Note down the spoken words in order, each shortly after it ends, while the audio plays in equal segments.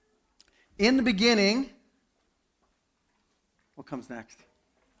In the beginning, what comes next?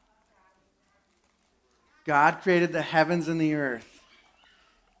 God created the heavens and the earth.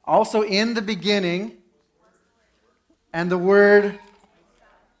 Also in the beginning, and the Word,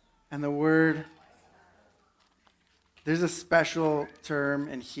 there's a special term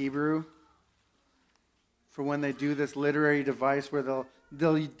in Hebrew for when they do this literary device where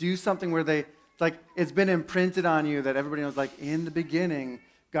they'll do something where it's been imprinted on you that everybody knows, like, in the beginning,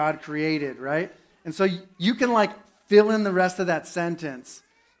 God created, right? And so you can, like, fill in the rest of that sentence.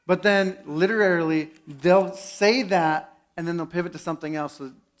 But then, literally, they'll say that, and then they'll pivot to something else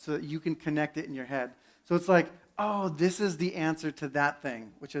so that you can connect it in your head. So it's like, oh, this is the answer to that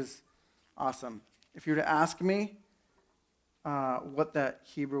thing, which is awesome. If you were to ask me what that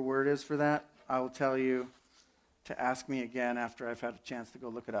Hebrew word is for that, I will tell you to ask me again after I've had a chance to go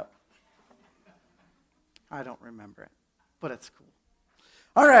look it up. I don't remember it, but it's cool.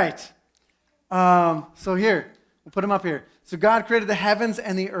 All right. So here, we'll put them up here. So God created the heavens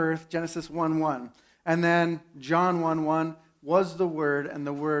and the earth, Genesis 1:1. And then John 1:1 was the Word, and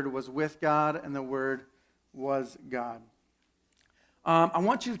the Word was with God, and the Word was God. I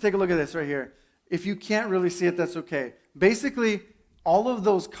want you to take a look at this right here. If you can't really see it, that's okay. Basically, all of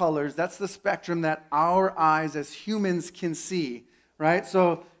those colors, that's the spectrum that our eyes as humans can see, right?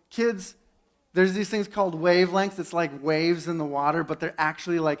 So kids, there's these things called wavelengths. It's like waves in the water, but they're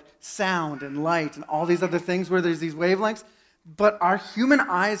actually like sound and light and all these other things where there's these wavelengths. But our human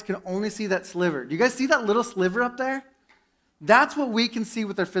eyes can only see that sliver. Do you guys see that little sliver up there? That's what we can see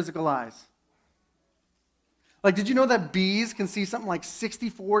with our physical eyes. Like, did you know that bees can see something like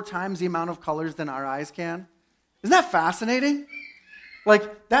 64 times the amount of colors than our eyes can? Isn't that fascinating?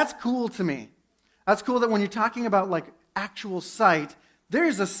 Like, that's cool to me. That's cool that when you're talking about, like, actual sight,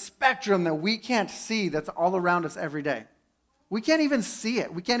 there's a spectrum that we can't see that's all around us every day. We can't even see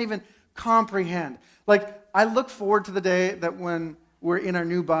it. We can't even comprehend. Like, I look forward to the day that when we're in our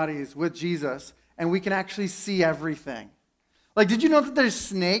new bodies with Jesus and we can actually see everything. Like, did you know that there's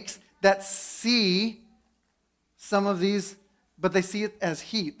snakes that see some of these, but they see it as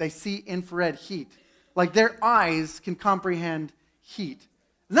heat. They see infrared heat. Like, their eyes can comprehend heat.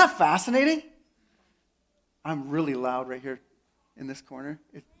 Isn't that fascinating? I'm really loud right here in this corner.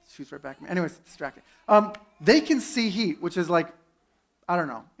 It shoots right back at me. Anyways, it's distracting. They can see heat, which is like, I don't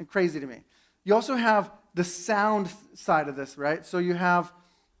know, and crazy to me. You also have the sound side of this, right? So you have,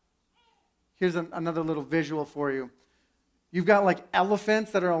 here's another little visual for you. You've got like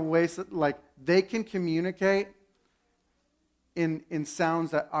elephants that are on ways, like they can communicate in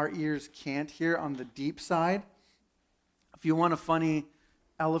sounds that our ears can't hear on the deep side. If you want a funny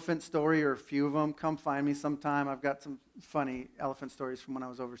elephant story or a few of them, come find me sometime. I've got some funny elephant stories from when I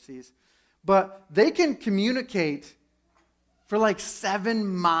was overseas. But they can communicate for like 7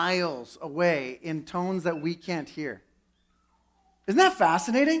 miles away in tones that we can't hear. Isn't that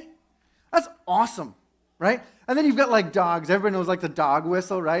fascinating? That's awesome, right? And then you've got like dogs. Everybody knows like the dog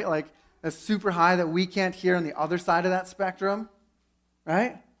whistle, right? Like that's super high that we can't hear on the other side of that spectrum,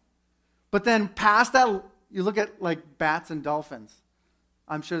 right? But then past that, you look at like bats and dolphins.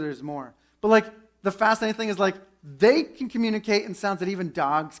 I'm sure there's more. But like the fascinating thing is like they can communicate in sounds that even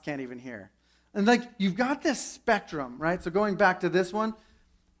dogs can't even hear. And like you've got this spectrum, right? So going back to this one,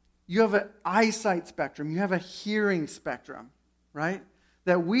 you have an eyesight spectrum. You have a hearing spectrum, right?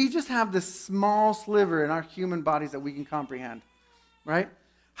 That we just have this small sliver in our human bodies that we can comprehend, right?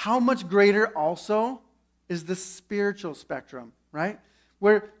 How much greater also is the spiritual spectrum, right?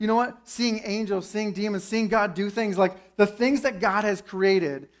 Where, you know what? Seeing angels, seeing demons, seeing God do things like the things that God has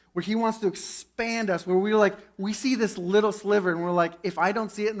created, where he wants to expand us, where we see this little sliver and we're like, if I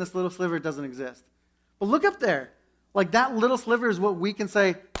don't see it in this little sliver, it doesn't exist. But look up there. Like that little sliver is what we can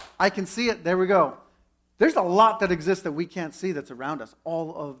say, I can see it, there we go. There's a lot that exists that we can't see that's around us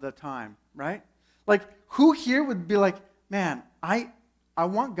all of the time, right? Like who here would be like, man, I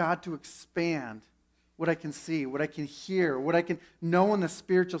want God to expand what I can see, what I can hear, what I can know in the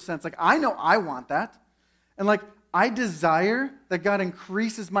spiritual sense. Like I know I want that. And like I desire that God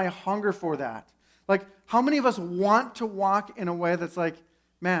increases my hunger for that. Like how many of us want to walk in a way that's like,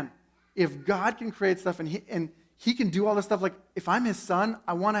 man, if God can create stuff and he can do all this stuff, like if I'm his son,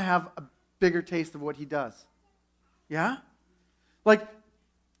 I want to have a bigger taste of what he does. Yeah? Like,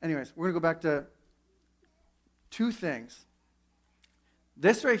 anyways, we're going to go back to 2 things.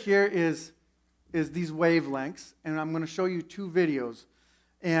 This right here is these wavelengths, and I'm going to show you 2 videos.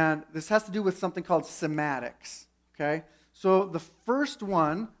 And this has to do with something called cymatics, okay? So the first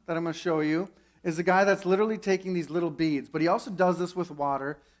one that I'm going to show you is a guy that's literally taking these little beads, but he also does this with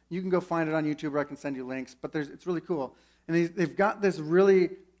water. You can go find it on YouTube, or I can send you links, but it's really cool. And they've got this really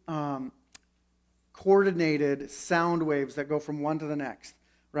coordinated sound waves that go from one to the next,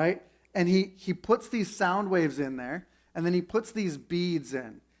 right? And he puts these sound waves in there, and then he puts these beads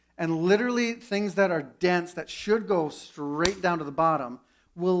in. And literally things that are dense, that should go straight down to the bottom,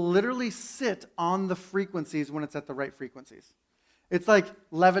 will literally sit on the frequencies when it's at the right frequencies. It's like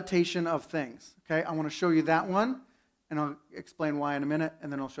levitation of things, okay? I want to show you that one, and I'll explain why in a minute,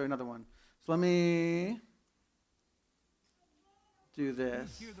 and then I'll show you another one. So let me do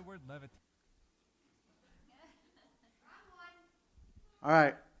this. Hear the word levitation. All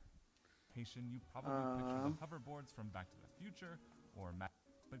right. You probably picture the hoverboards from Back to the Future or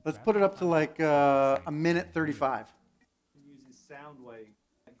Let's put it up to like a minute 35. It uses sound wave.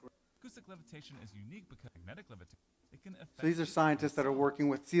 Acoustic levitation is unique because magnetic levitation, it can affect. So these are scientists that are working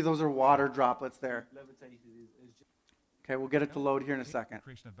with, see those are water droplets there. Levitated is just Okay, we'll get it to load here in a second.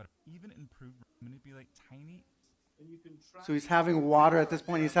 Creation of better, even improve, manipulate tiny. and you can track So he's having water at this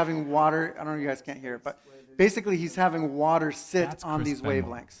point. He's having water. I don't know, you guys can't hear it, but basically he's having water sit That's on Chris these Benmore,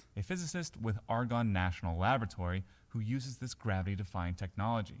 wavelengths. a physicist with Argonne National Laboratory who uses this gravity-defying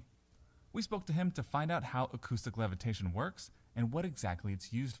technology. We spoke to him to find out how acoustic levitation works and what exactly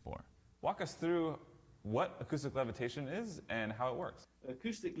it's used for. Walk us through what acoustic levitation is and how it works.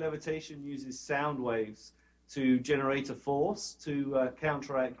 acoustic levitation uses sound waves to generate a force to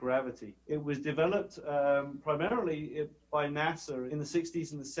counteract gravity. It was developed primarily by NASA in the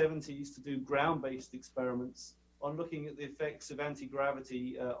 60s and the 70s to do ground-based experiments on looking at the effects of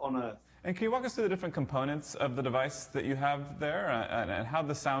anti-gravity on Earth. And can you walk us through the different components of the device that you have there and how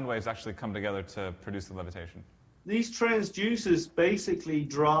the sound waves actually come together to produce the levitation? These transducers basically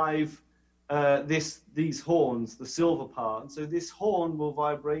drive these horns, the silver part. And so this horn will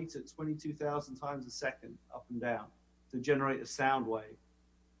vibrate at 22,000 times a second up and down to generate a sound wave.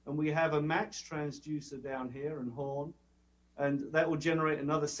 And we have a match transducer down here and horn, and that will generate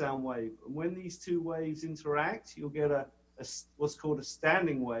another sound wave. And when these two waves interact, you'll get what's called a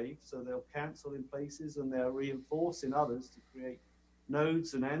standing wave. So they'll cancel in places and they'll reinforce in others to create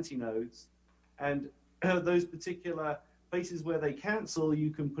nodes and antinodes. And those particular places where they cancel, you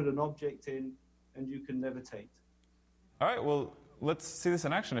can put an object in and you can levitate. All right, well, let's see this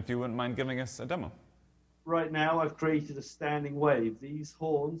in action if you wouldn't mind giving us a demo. Right now, I've created a standing wave. These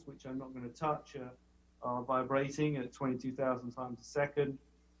horns, which I'm not going to touch, are vibrating at 22,000 times a second,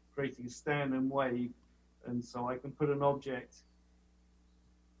 creating a standing wave. And so I can put an object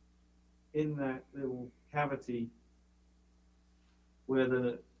in that little cavity where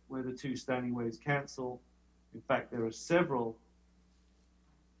the two standing waves cancel. In fact, there are several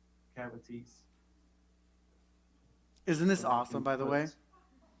cavities. Isn't this awesome, by the way?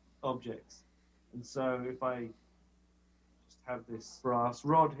 Objects. And so if I just have this brass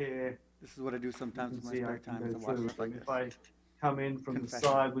rod here, This is what I do sometimes in you my can see I spare can time, go is I watch through stuff it. like And this. if I come in from Confession. the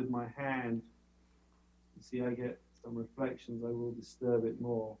side with my hand, you see I get some reflections. I will disturb it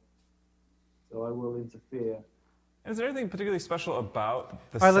more. So I will interfere. Is there anything particularly special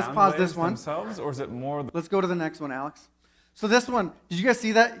about the All right, let's sound pause waves this one. themselves, or is it more Let's go to the next one, Alex. So this one, did you guys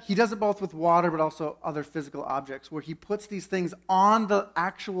see that? He does it both with water, but also other physical objects, where he puts these things on the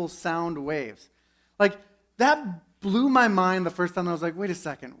actual sound waves. Like, that blew my mind the first time. I was like, wait a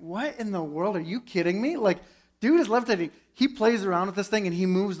second, what in the world? Are you kidding me? Like, dude is levitating. He plays around with this thing, and he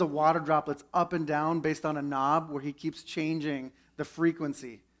moves the water droplets up and down based on a knob where he keeps changing the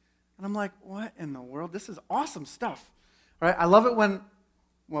frequency. And I'm like, what in the world? This is awesome stuff. All right, I love it when,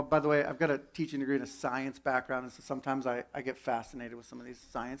 well, by the way, I've got a teaching degree and a science background, and so sometimes I get fascinated with some of these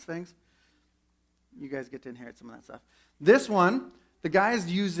science things. You guys get to inherit some of that stuff. This one, the guy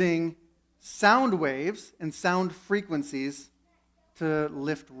is using sound waves and sound frequencies to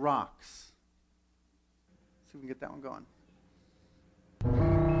lift rocks. See if we can get that one going.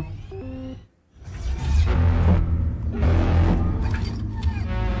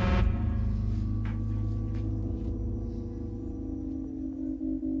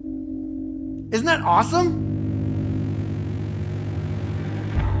 Isn't that awesome?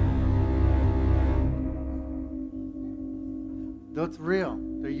 That's real.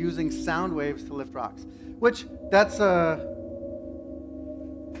 They're using sound waves to lift rocks, which that's well,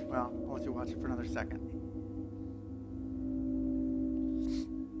 I'll let you watch it for another second.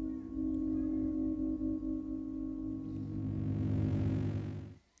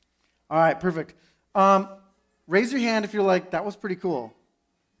 All right, perfect. Raise your hand if you're like, that was pretty cool.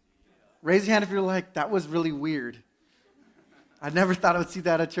 Raise your hand if you're like, that was really weird. I never thought I would see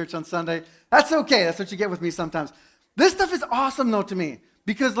that at church on Sunday. That's okay. That's what you get with me sometimes. This stuff is awesome, though, to me.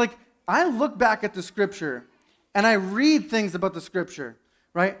 Because, like, I look back at the Scripture, and I read things about the Scripture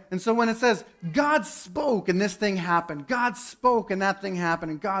right? And so when it says, God spoke and this thing happened, God spoke and that thing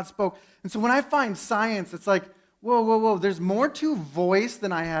happened, and God spoke. And so when I find science, it's like, whoa, there's more to voice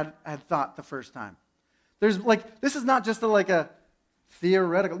than I had thought the first time. There's like, this is not just a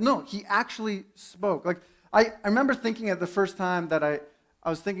theoretical. No, he actually spoke. Like, I remember thinking at the first time that I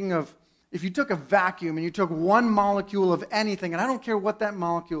was thinking of, if you took a vacuum and you took one molecule of anything, and I don't care what that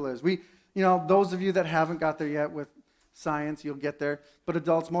molecule is. Those of you that haven't got there yet with science, you'll get there. But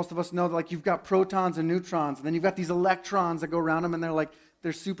adults, most of us know that, like, you've got protons and neutrons, and then you've got these electrons that go around them, and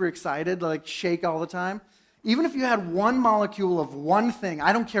they're super excited, they shake all the time. Even if you had one molecule of one thing,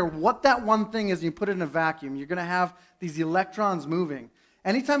 I don't care what that one thing is, and you put it in a vacuum, you're going to have these electrons moving.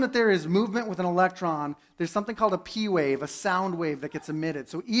 Anytime that there is movement with an electron, there's something called a P wave, a sound wave that gets emitted.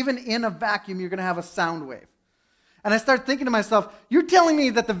 So even in a vacuum, you're going to have a sound wave. And I start thinking to myself, you're telling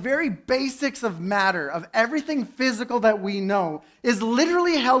me that the very basics of matter, of everything physical that we know, is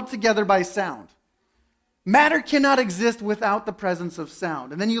literally held together by sound. Matter cannot exist without the presence of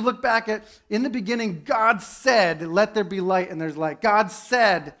sound. And then you look back at, in the beginning, God said, let there be light, and there's light. God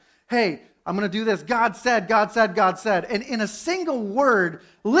said, hey, I'm going to do this. God said, God said, God said. And in a single word,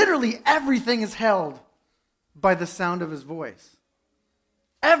 literally everything is held by the sound of his voice.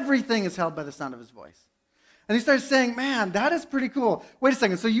 Everything is held by the sound of his voice. And he starts saying, man, that is pretty cool. Wait a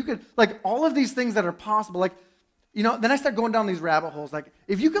second. So you could, all of these things that are possible, then I start going down these rabbit holes.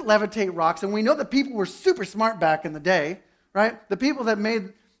 If you could levitate rocks, and we know that people were super smart back in the day, right? The people that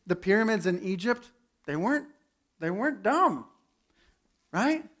made the pyramids in Egypt, they weren't dumb,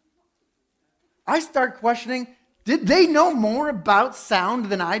 right? I start questioning, did they know more about sound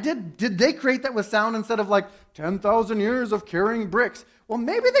than I did? Did they create that with sound instead of 10,000 years of carrying bricks? Well,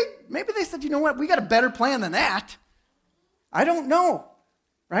 maybe they said, you know what, we got a better plan than that. I don't know,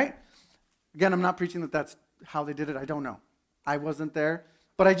 right? Again, I'm not preaching that that's how they did it. I don't know. I wasn't there.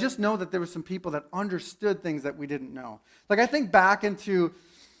 But I just know that there were some people that understood things that we didn't know. I think back into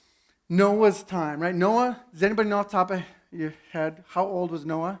Noah's time, right? Noah, does anybody know off the top of your head, how old was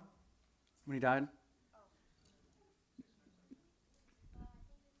Noah when he died?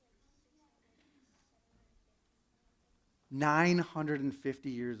 $950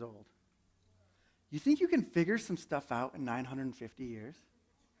 years old. You think you can figure some stuff out in 950 years?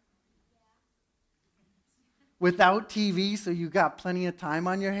 Without TV, so you got plenty of time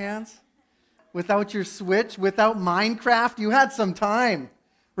on your hands? Without your Switch, without Minecraft, you had some time,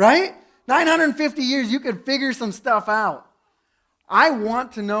 right? 950 years, you could figure some stuff out. I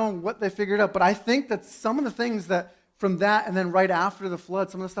want to know what they figured out, but I think that some of the things that from that and then right after the flood,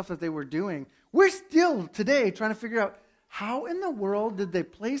 some of the stuff that they were doing, we're still today trying to figure out how in the world did they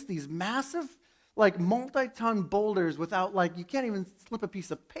place these massive, multi-ton boulders without, you can't even slip a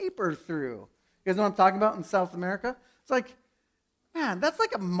piece of paper through. You guys know what I'm talking about in South America? It's man, that's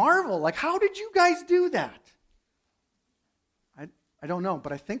a marvel. How did you guys do that? I don't know,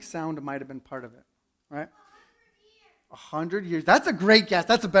 but I think sound might have been part of it, right? 100 years. That's a great guess.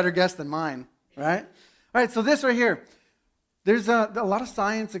 That's a better guess than mine, right? All right, so this right here. There's a lot of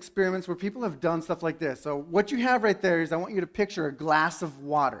science experiments where people have done stuff like this. So what you have right there is I want you to picture a glass of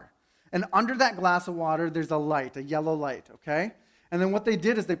water. And under that glass of water, there's a light, a yellow light, okay? And then what they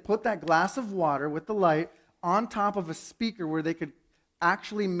did is they put that glass of water with the light on top of a speaker where they could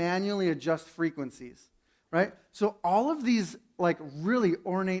actually manually adjust frequencies, right? So all of these really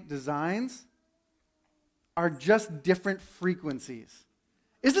ornate designs are just different frequencies.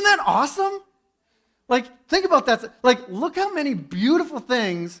 Isn't that awesome? Think about that. Look how many beautiful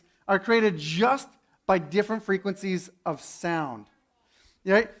things are created just by different frequencies of sound,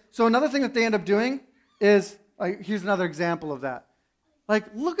 right? So another thing that they end up doing is, here's another example of that.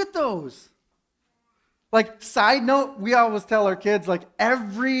 Look at those. Side note, we always tell our kids,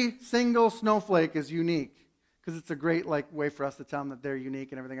 every single snowflake is unique because it's a great, way for us to tell them that they're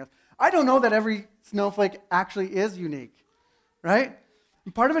unique and everything else. I don't know that every snowflake actually is unique, right?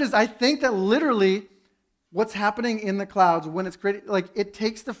 And part of it is I think that literally what's happening in the clouds when it's created, it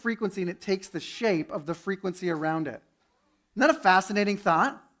takes the frequency and it takes the shape of the frequency around it. Isn't that a fascinating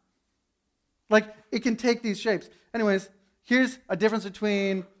thought? It can take these shapes. Anyways, here's a difference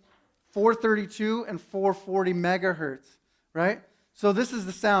between 432 and 440 megahertz, right? So this is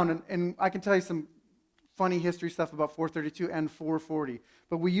the sound, and I can tell you some funny history stuff about 432 and 440.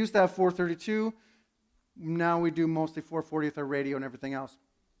 But we used to have 432. Now we do mostly 440 with our radio and everything else.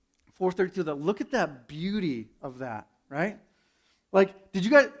 432, look at that beauty of that, right? Did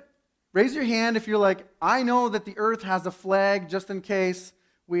you guys raise your hand if you're I know that the earth has a flag just in case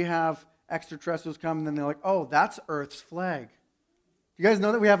we have extraterrestrials come, and then they're oh, that's Earth's flag. You guys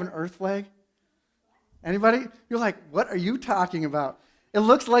know that we have an earth flag? Anybody? You're what are you talking about? It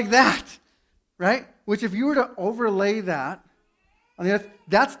looks like that, right? Which if you were to overlay that on the earth,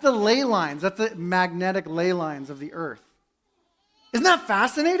 that's the ley lines. That's the magnetic ley lines of the earth. Isn't that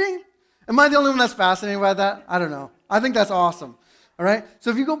fascinating? Am I the only one that's fascinated by that? I don't know. I think that's awesome. All right? So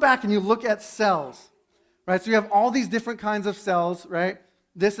if you go back and you look at cells, right? So you have all these different kinds of cells, right?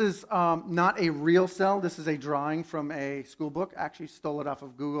 This is not a real cell. This is a drawing from a school book. I actually stole it off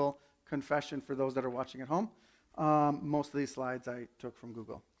of Google. Confession for those that are watching at home. Most of these slides I took from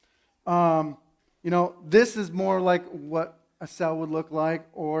Google. This is more like what a cell would look like,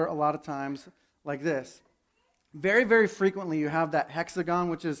 or a lot of times like this. Very, very frequently you have that hexagon,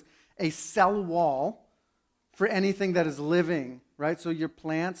 which is a cell wall for anything that is living, right? So your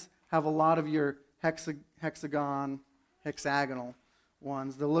plants have a lot of your hexagonal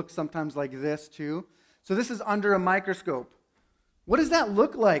ones. They look sometimes like this too. So this is under a microscope. What does that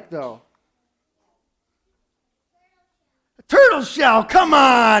look like, though? A turtle shell, come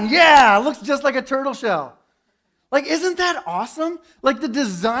on! Yeah, it looks just like a turtle shell. Like, isn't that awesome? Like, the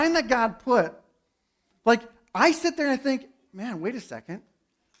design that God put. Like, I sit there and I think, man, wait a second.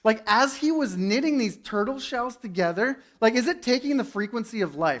 Like, as he was knitting these turtle shells together, like, is it taking the frequency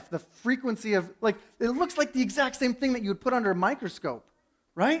of life? The frequency of, like, it looks like the exact same thing that you would put under a microscope,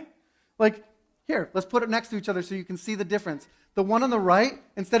 right? Like, here, let's put it next to each other so you can see the difference. The one on the right,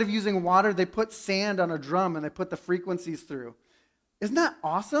 instead of using water, they put sand on a drum and they put the frequencies through. Isn't that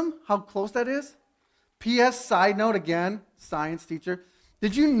awesome how close that is? P.S. Side note again, science teacher.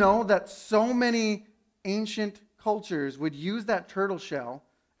 Did you know that so many ancient cultures would use that turtle shell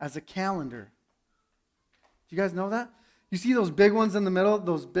as a calendar? Do you guys know that? You see those big ones in the middle,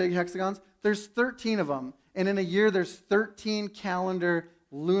 those big hexagons? There's 13 of them. And in a year, there's 13 calendar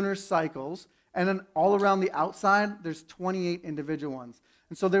lunar cycles. And then all around the outside, there's 28 individual ones.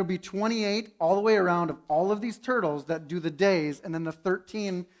 And so there'll be 28 all the way around of all of these turtles that do the days, and then the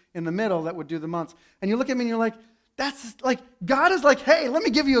 13 in the middle that would do the months. And you look at me and you're like, that's like, God is like, hey, let me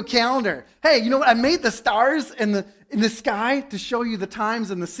give you a calendar. Hey, you know what? I made the stars in the sky to show you the times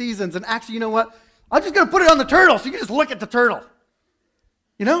and the seasons. And actually, you know what? I'm just going to put it on the turtle so you can just look at the turtle.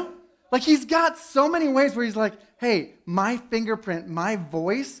 You know? Like, he's got so many ways where he's like, hey, my fingerprint, my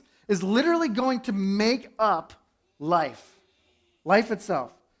voice is literally going to make up life. Life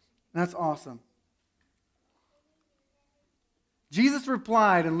itself. And that's awesome. Jesus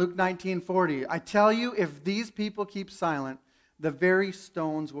replied in Luke 19:40, I tell you, if these people keep silent, the very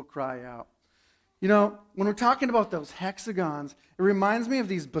stones will cry out. You know, when we're talking about those hexagons, it reminds me of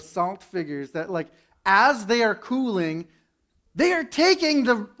these basalt figures that, like, as they are cooling, they are taking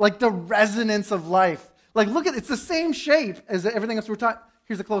the resonance of life. Like, look at it, it's the same shape as everything else we're talking.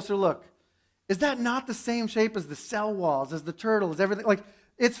 Here's a closer look. Is that not the same shape as the cell walls, as the turtle, as everything? Like,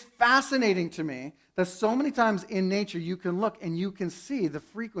 it's fascinating to me that so many times in nature you can look and you can see the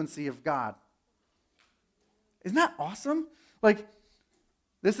frequency of God. Isn't that awesome? Like,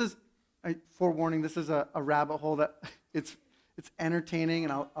 this is, forewarning, this is a rabbit hole that it's entertaining,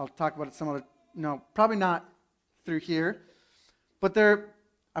 and I'll talk about it some other, no, probably not through here. But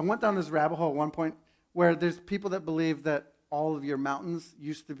I went down this rabbit hole at one point where there's people that believe that all of your mountains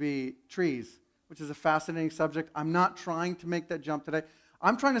used to be trees, which is a fascinating subject. I'm not trying to make that jump today.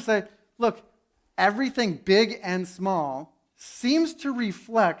 I'm trying to say, look, everything big and small seems to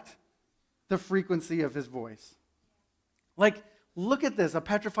reflect the frequency of his voice. Like, look at this, a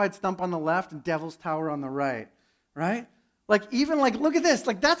petrified stump on the left and Devil's Tower on the right, right? Like, even like, look at this,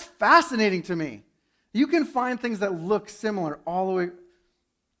 like, that's fascinating to me. You can find things that look similar all the way,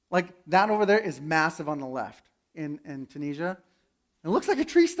 like that over there is massive on the left in Tunisia. It looks like a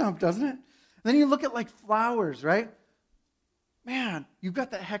tree stump, doesn't it? And then you look at like flowers, right? Man, you've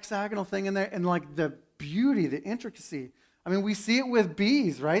got that hexagonal thing in there and like the beauty, the intricacy. I mean, we see it with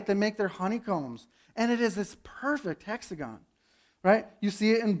bees, right? They make their honeycombs. And it is this perfect hexagon, right? You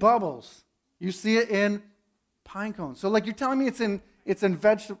see it in bubbles. You see it in pine cones. So like you're telling me it's in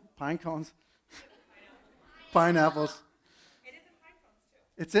vegetable, pine cones, pineapples. It is in pine cones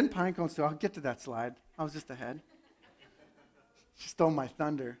too. It's in pine cones too. I'll get to that slide. I was just ahead. She stole my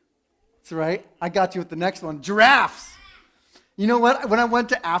thunder. That's right. I got you with the next one. Giraffes. You know what? When I went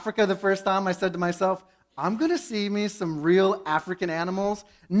to Africa the first time, I said to myself, I'm going to see me some real African animals,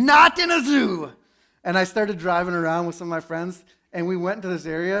 not in a zoo. And I started driving around with some of my friends, and we went into this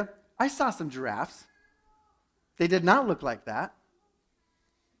area. I saw some giraffes. They did not look like that.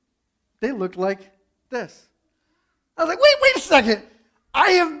 They looked like this. I was like, wait a second.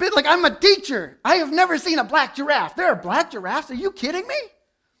 I'm a teacher. I have never seen a black giraffe. There are black giraffes? Are you kidding me?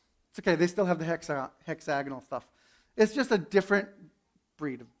 It's okay. They still have the hexagonal stuff. It's just a different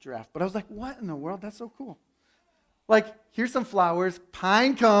breed of giraffe. But I was like, what in the world? That's so cool. Like, here's some flowers,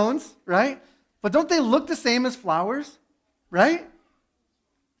 pine cones, right? But don't they look the same as flowers, right?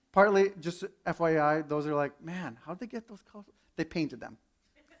 Partly, just FYI, those are like, man, how'd they get those colors? They painted them,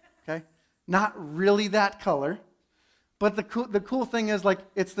 okay? Not really that color, but the cool thing is, like,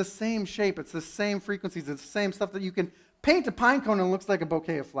 it's the same shape, it's the same frequencies, it's the same stuff that you can paint a pine cone and it looks like a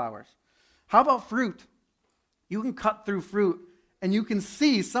bouquet of flowers. How about fruit? You can cut through fruit and you can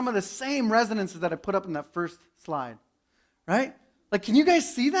see some of the same resonances that I put up in that first slide, right? Like, can you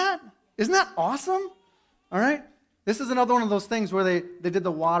guys see that? Isn't that awesome? All right? This is another one of those things where they did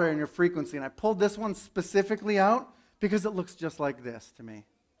the water and your frequency, and I pulled this one specifically out because it looks just like this to me.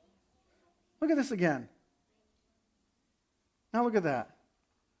 Look at this again. Now look at that.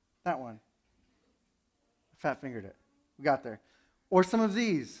 That one. Fat-fingered it. We got there. Or some of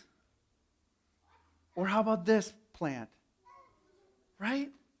these. Or how about this plant? Right?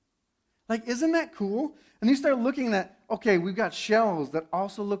 Like, isn't that cool? And you start looking at, okay, we've got shells that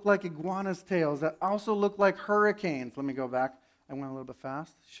also look like iguanas' tails, that also look like hurricanes. Let me go back. I went a little bit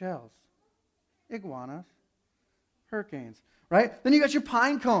fast. Shells. Iguanas. Hurricanes. Right? Then you got your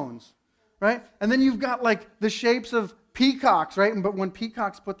pine cones. Right? And then you've got, like, the shapes of peacocks, right? But when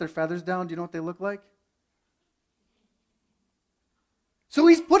peacocks put their feathers down, do you know what they look like? So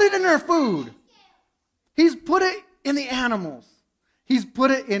he's put it in our food. He's put it in the animals. He's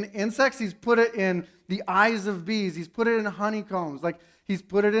put it in insects. He's put it in the eyes of bees. He's put it in honeycombs. Like, he's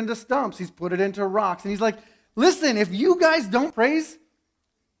put it into stumps. He's put it into rocks. And he's like, listen, if you guys don't praise,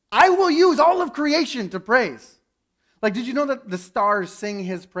 I will use all of creation to praise. Like, did you know that the stars sing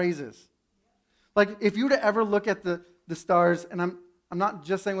his praises? Like, if you were to ever look at the stars, and I'm not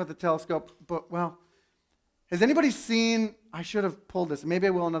just saying with the telescope, but, well, has anybody seen, I should have pulled this, maybe I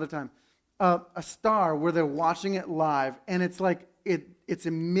will another time, a star where they're watching it live, and it's like, it's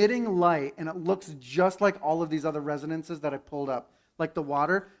emitting light, and it looks just like all of these other resonances that I pulled up, like the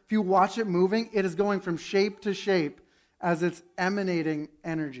water. If you watch it moving, it is going from shape to shape as it's emanating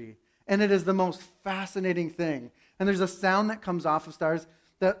energy. And it is the most fascinating thing. And there's a sound that comes off of stars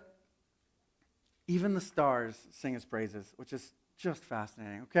that even the stars sing his praises, which is just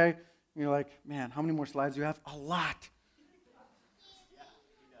fascinating, okay? And you're like, man, how many more slides do you have? A lot.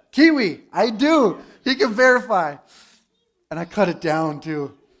 Kiwi, I do. He can verify. And I cut it down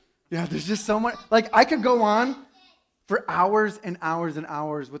too. Yeah, there's just so much. Like, I could go on for hours and hours and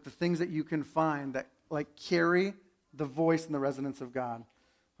hours with the things that you can find that, like, carry the voice and the resonance of God.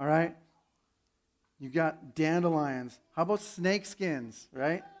 All right? You got dandelions. How about snake skins,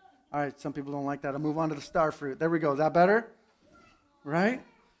 right? All right, some people don't like that. I'll move on to the star fruit. There we go. Is that better? Right?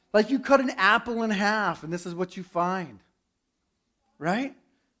 Like, you cut an apple in half, and this is what you find. Right?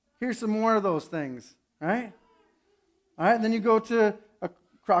 Here's some more of those things. Right? All right, and then you go to a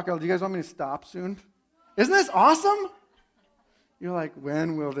crocodile. Do you guys want me to stop soon? Isn't this awesome? You're like,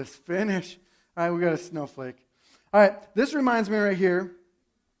 when will this finish? All right, we got a snowflake. All right, this reminds me right here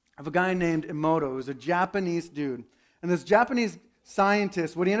of a guy named Emoto. He was a Japanese dude. And this Japanese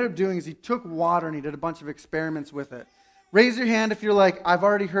scientist, what he ended up doing is he took water and he did a bunch of experiments with it. Raise your hand if you're like, I've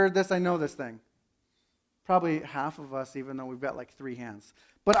already heard this, I know this thing. Probably half of us, even though we've got like 3 hands.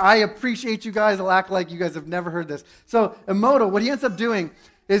 But I appreciate you guys. I'll act like you guys have never heard this. So Emoto, what he ends up doing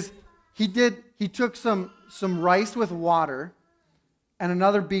is he took some rice with water and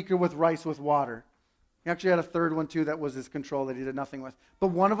another beaker with rice with water. He actually had a third one too that was his control that he did nothing with. But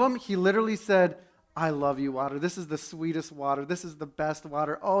one of them, he literally said, I love you, water. This is the sweetest water. This is the best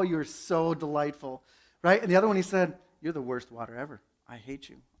water. Oh, you're so delightful. Right? And the other one, he said, you're the worst water ever. I hate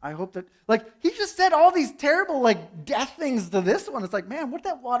you. I hope that, like, he just said all these terrible, like, death things to this one. It's like, man, what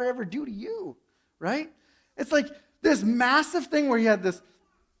did that water ever do to you? Right? It's like this massive thing where he had this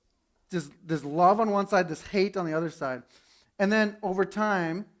love on one side, this hate on the other side. And then over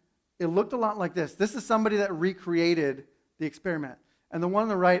time, it looked a lot like this. This is somebody that recreated the experiment. And the one on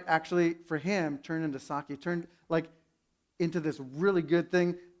the right actually, for him, turned into sake, turned like into this really good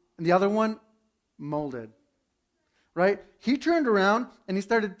thing. And the other one, molded. Right? He turned around and he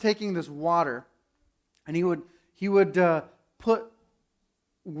started taking this water and he would put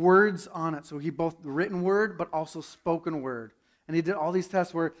words on it. So he both written word but also spoken word. And he did all these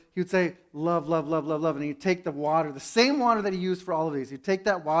tests where he would say, love, love, love, love, love. And he'd take the water, the same water that he used for all of these. He'd take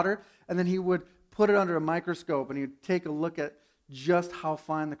that water and then he would put it under a microscope and he'd take a look at just how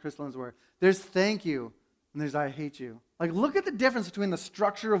fine the crystallines were. There's thank you and there's I hate you. Like, look at the difference between the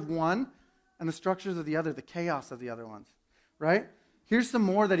structure of one and the structures of the other, the chaos of the other ones, right? Here's some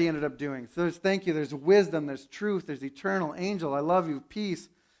more that he ended up doing. So there's thank you, there's wisdom, there's truth, there's eternal, angel, I love you, peace,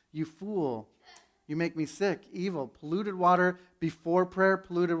 you fool, you make me sick, evil, polluted water before prayer,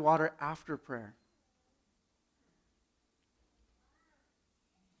 polluted water after prayer.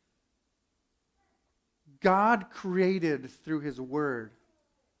 God created through his word.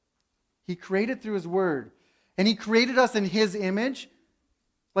 He created through his word. And he created us in his image.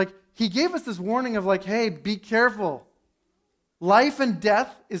 Like, he gave us this warning of like, hey, be careful. Life and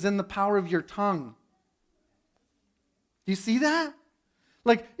death is in the power of your tongue. Do you see that?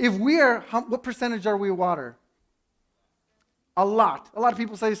 Like, if we are, what percentage are we water? A lot. A lot of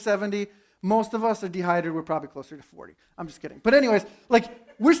people say 70. Most of us are dehydrated. We're probably closer to 40. I'm just kidding. But anyways, like,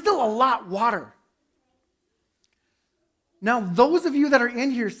 we're still a lot water. Now, those of you that are in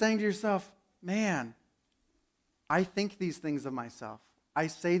here saying to yourself, man, I think these things of myself. I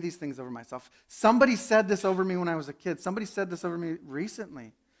say these things over myself. Somebody said this over me when I was a kid. Somebody said this over me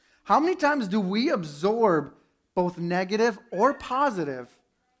recently. How many times do we absorb both negative or positive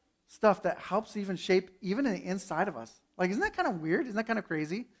stuff that helps even shape even in the inside of us? Like, isn't that kind of weird? Isn't that kind of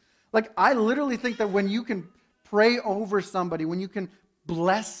crazy? Like, I literally think that when you can pray over somebody, when you can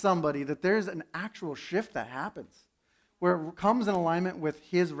bless somebody, that there's an actual shift that happens where it comes in alignment with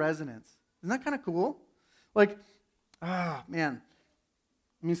his resonance. Isn't that kind of cool? Like, man.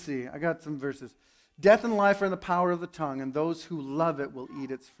 Let me see. I got some verses. Death and life are in the power of the tongue, and those who love it will eat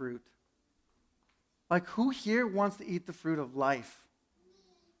its fruit. Like, who here wants to eat the fruit of life?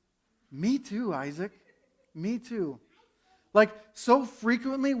 Me too, Isaac. Me too. Like, so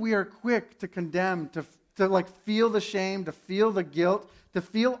frequently we are quick to condemn, to like feel the shame, to feel the guilt, to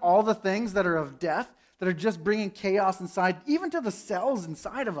feel all the things that are of death, that are just bringing chaos inside, even to the cells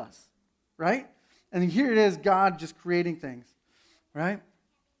inside of us, right? And here it is, God just creating things, right?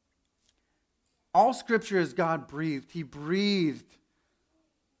 All Scripture is God breathed. He breathed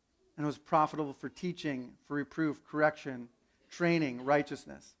and was profitable for teaching, for reproof, correction, training,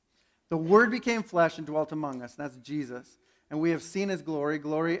 righteousness. The Word became flesh and dwelt among us, and that's Jesus. And we have seen his glory,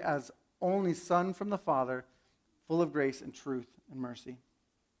 glory as only Son from the Father, full of grace and truth and mercy.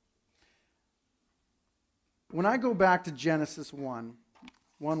 When I go back to Genesis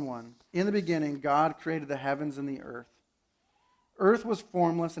 1:1, in the beginning, God created the heavens and the earth. Earth was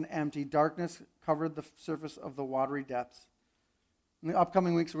formless and empty. Darkness covered the surface of the watery depths. In the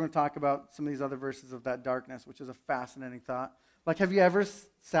upcoming weeks, we're going to talk about some of these other verses of that darkness, which is a fascinating thought. Like, have you ever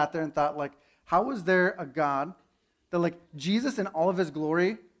sat there and thought, like, how is there a God that, like, Jesus in all of his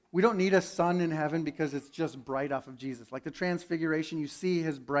glory, we don't need a sun in heaven because it's just bright off of Jesus. Like the transfiguration, you see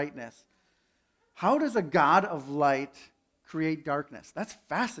his brightness. How does a God of light create darkness? That's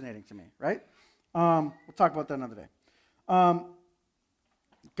fascinating to me, right? We'll talk about that another day.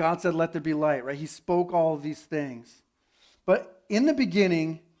 God said, let there be light, right? He spoke all of these things. But in the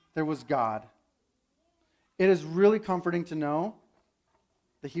beginning, there was God. It is really comforting to know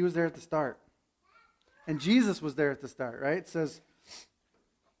that he was there at the start. And Jesus was there at the start, right? It says,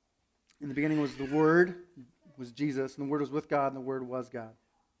 in the beginning was the Word, was Jesus, and the Word was with God, and the Word was God.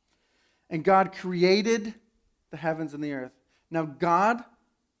 And God created the heavens and the earth. Now, God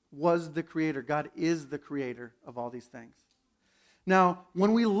was the creator. God is the creator of all these things. Now,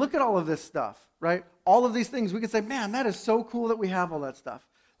 when we look at all of this stuff, right, all of these things, we can say, man, that is so cool that we have all that stuff.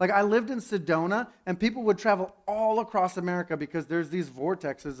 Like, I lived in Sedona, and people would travel all across America because there's these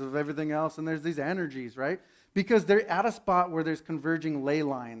vortexes of everything else, and there's these energies, right? Because they're at a spot where there's converging ley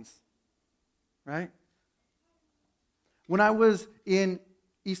lines, right? When I was in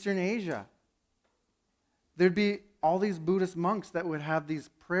Eastern Asia, there'd be all these Buddhist monks that would have these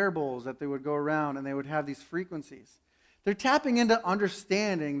prayer bowls that they would go around, and they would have these frequencies. They're tapping into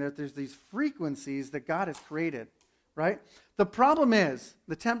understanding that there's these frequencies that God has created, right? The problem is,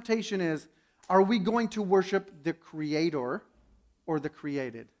 the temptation is, are we going to worship the creator or the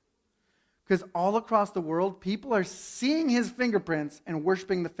created? Because all across the world, people are seeing his fingerprints and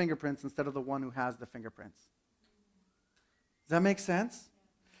worshiping the fingerprints instead of the one who has the fingerprints. Does that make sense?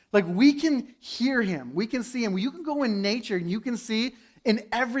 Like, we can hear him. We can see him. You can go in nature and you can see in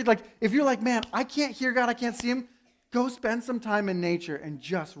every, like, if you're like, man, I can't hear God, I can't see him, go spend some time in nature and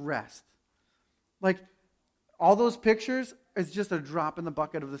just rest. Like, all those pictures is just a drop in the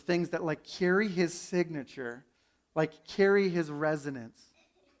bucket of the things that, like, carry his signature, like, carry his resonance.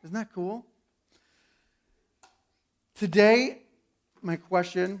 Isn't that cool? Today, my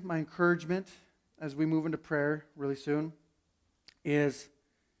question, my encouragement, as we move into prayer really soon, is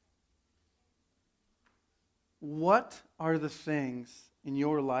what are the things in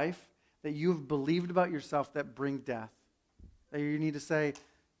your life that you've believed about yourself that bring death? That you need to say,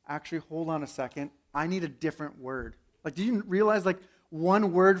 actually, hold on a second. I need a different word. Like, do you realize, like,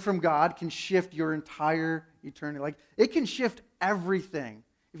 one word from God can shift your entire eternity? Like, it can shift everything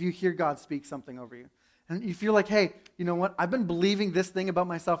if you hear God speak something over you. And you feel like, hey, you know what? I've been believing this thing about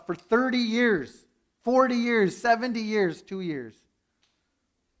myself for 30 years, 40 years, 70 years, 2 years,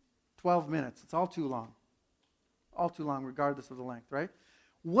 12 minutes. It's all too long. all too long, regardless of the length, right?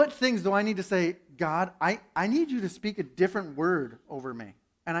 What things do I need to say, God, I need you to speak a different word over me,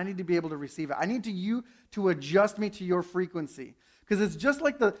 and I need to be able to receive it. I need you to adjust me to your frequency. Because it's just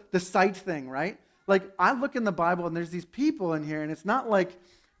like the sight thing, right? Like, I look in the Bible, and there's these people in here, and it's not like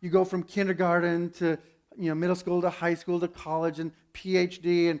you go from kindergarten to middle school to high school to college and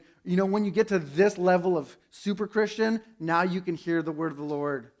PhD, and when you get to this level of super Christian, now you can hear the word of the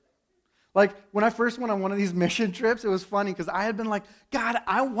Lord. Like, when I first went on one of these mission trips, it was funny because I had been like, God,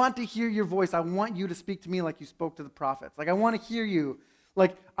 I want to hear your voice. I want you to speak to me like you spoke to the prophets. Like, I want to hear you.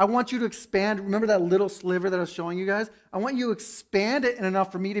 Like, I want you to expand. Remember that little sliver that I was showing you guys? I want you to expand it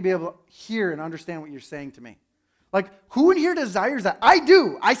enough for me to be able to hear and understand what you're saying to me. Like, who in here desires that? I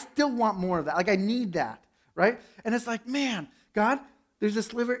do. I still want more of that. Like, I need that, right? And it's like, man, God, there's a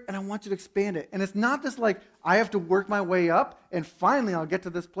sliver, and I want you to expand it. And it's not this like, I have to work my way up, and finally I'll get to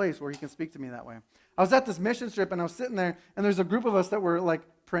this place where he can speak to me that way. I was at this mission trip, and I was sitting there, and there's a group of us that were like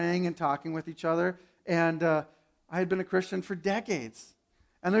praying and talking with each other, and I had been a Christian for decades.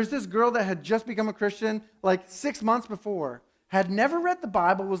 And there's this girl that had just become a Christian like 6 months before, had never read the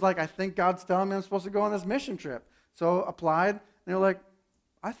Bible, was like, I think God's telling me I'm supposed to go on this mission trip. So applied, and they're like,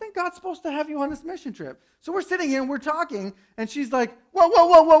 I think God's supposed to have you on this mission trip. So we're sitting here and we're talking, and she's like,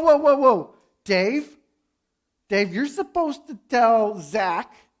 whoa. Dave, you're supposed to tell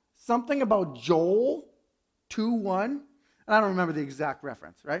Zach something about Joel 2:1. And I don't remember the exact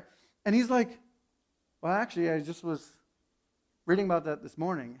reference, right? And he's like, well, actually, I just was reading about that this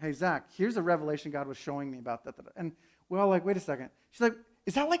morning. Hey, Zach, here's a revelation God was showing me about that. And we're all like, wait a second. She's like,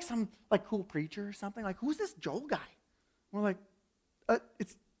 is that like some like cool preacher or something? Like, who's this Joel guy? We're like,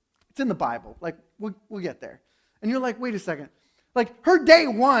 it's in the Bible. Like, we'll get there. And you're like, wait a second. Like, her day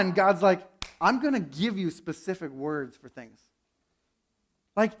one, God's like, I'm going to give you specific words for things.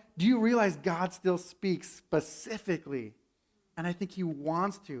 Like, do you realize God still speaks specifically? And I think he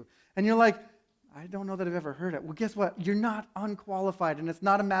wants to. And you're like, I don't know that I've ever heard it. Well, guess what? You're not unqualified. And it's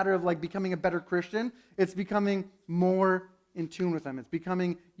not a matter of like becoming a better Christian. It's becoming more in tune with him. It's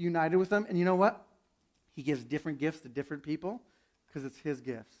becoming united with him. And you know what? He gives different gifts to different people because it's his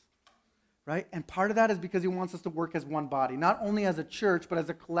gifts, right? And part of that is because he wants us to work as one body, not only as a church, but as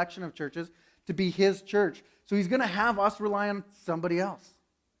a collection of churches to be his church. So he's going to have us rely on somebody else,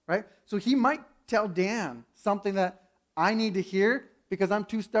 right? So he might tell Dan something that I need to hear because I'm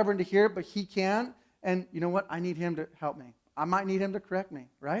too stubborn to hear it, but he can. And you know what? I need him to help me. I might need him to correct me,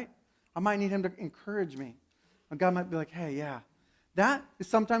 right? I might need him to encourage me. And God might be like, hey, yeah. That is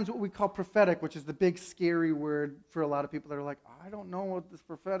sometimes what we call prophetic, which is the big scary word for a lot of people that are like, I don't know what this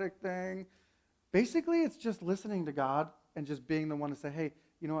prophetic thing. Basically, it's just listening to God and just being the one to say, hey,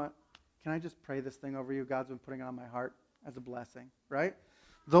 you know what? Can I just pray this thing over you? God's been putting it on my heart as a blessing, right?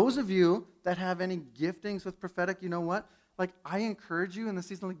 Those of you that have any giftings with prophetic, you know what? Like, I encourage you in the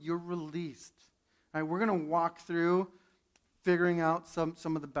season, like, you're released. All right, we're going to walk through figuring out some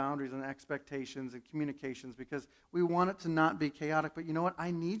of the boundaries and expectations and communications because we want it to not be chaotic. But you know what? I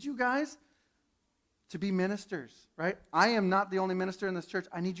need you guys to be ministers, right? I am not the only minister in this church.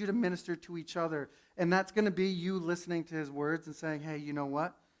 I need you to minister to each other. And that's going to be you listening to his words and saying, hey, you know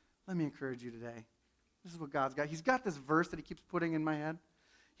what? Let me encourage you today. This is what God's got. He's got this verse that he keeps putting in my head.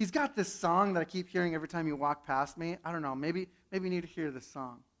 He's got this song that I keep hearing every time you walk past me. I don't know. Maybe you need to hear this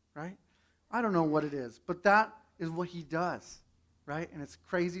song, right? I don't know what it is, but that is what he does, right? And it's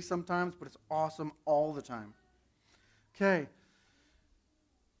crazy sometimes, but it's awesome all the time. Okay.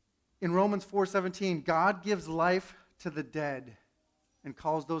 In Romans 4:17, God gives life to the dead and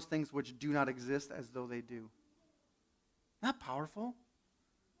calls those things which do not exist as though they do. Isn't that powerful?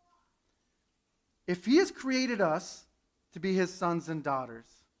 If he has created us to be his sons and daughters,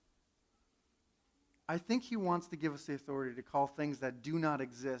 I think he wants to give us the authority to call things that do not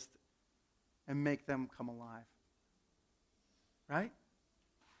exist and make them come alive. Right?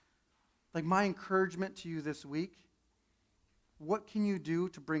 Like my encouragement to you this week, what can you do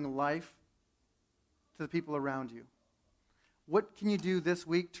to bring life to the people around you? What can you do this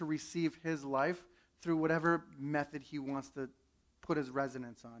week to receive his life through whatever method he wants to put his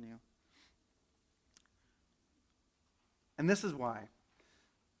resonance on you? And this is why.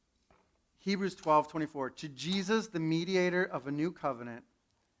 Hebrews 12:24, to Jesus, the mediator of a new covenant,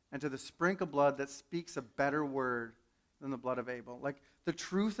 and to the sprinkled blood that speaks a better word than the blood of Abel. Like, the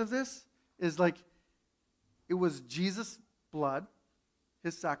truth of this is like, it was Jesus' blood,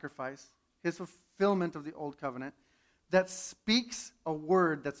 his sacrifice, his fulfillment of the old covenant, that speaks a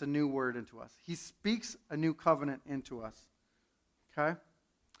word that's a new word into us. He speaks a new covenant into us. Okay?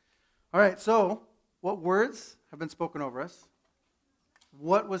 All right, so what words have been spoken over us?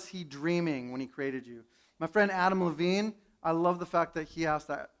 What was he dreaming when he created you? My friend Adam Levine, I love the fact that he asked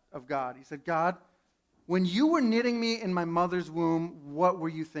that of God. He said, God, when you were knitting me in my mother's womb, what were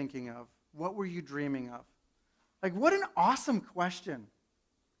you thinking of? What were you dreaming of? Like, what an awesome question,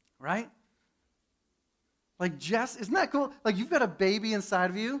 right? Like, Jess, isn't that cool? Like, you've got a baby inside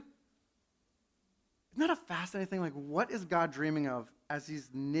of you. Isn't that a fascinating thing? Like, what is God dreaming of as he's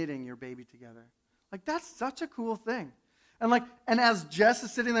knitting your baby together? Like, that's such a cool thing. And as Jess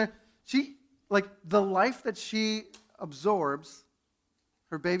is sitting there, the life that she absorbs,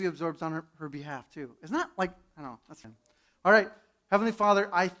 her baby absorbs on her behalf too. Isn't that I don't know, that's fine. All right, Heavenly Father,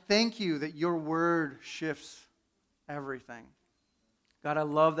 I thank you that your word shifts everything. God, I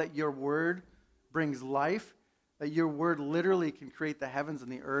love that your word brings life, that your word literally can create the heavens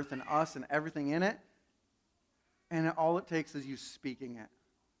and the earth and us and everything in it. And all it takes is you speaking it.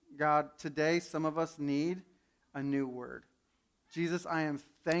 God, today some of us need a new word. Jesus, I am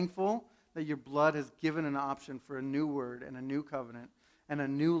thankful that your blood has given an option for a new word and a new covenant and a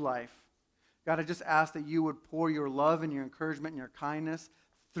new life. God, I just ask that you would pour your love and your encouragement and your kindness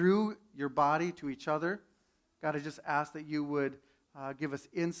through your body to each other. God, I just ask that you would give us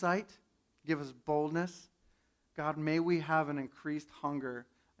insight, give us boldness. God, may we have an increased hunger,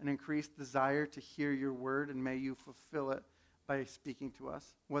 an increased desire to hear your word, and may you fulfill it by speaking to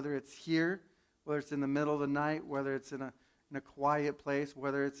us. Whether it's here, whether it's in the middle of the night, whether it's in a quiet place,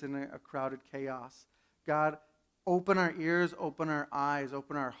 whether it's in a crowded chaos. God, open our ears, open our eyes,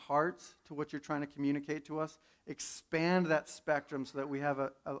 open our hearts to what you're trying to communicate to us. Expand that spectrum so that we have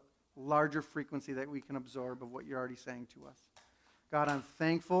a larger frequency that we can absorb of what you're already saying to us. God, I'm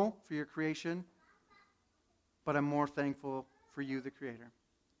thankful for your creation, but I'm more thankful for you, the Creator.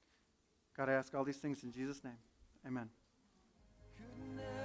 God, I ask all these things in Jesus' name. Amen.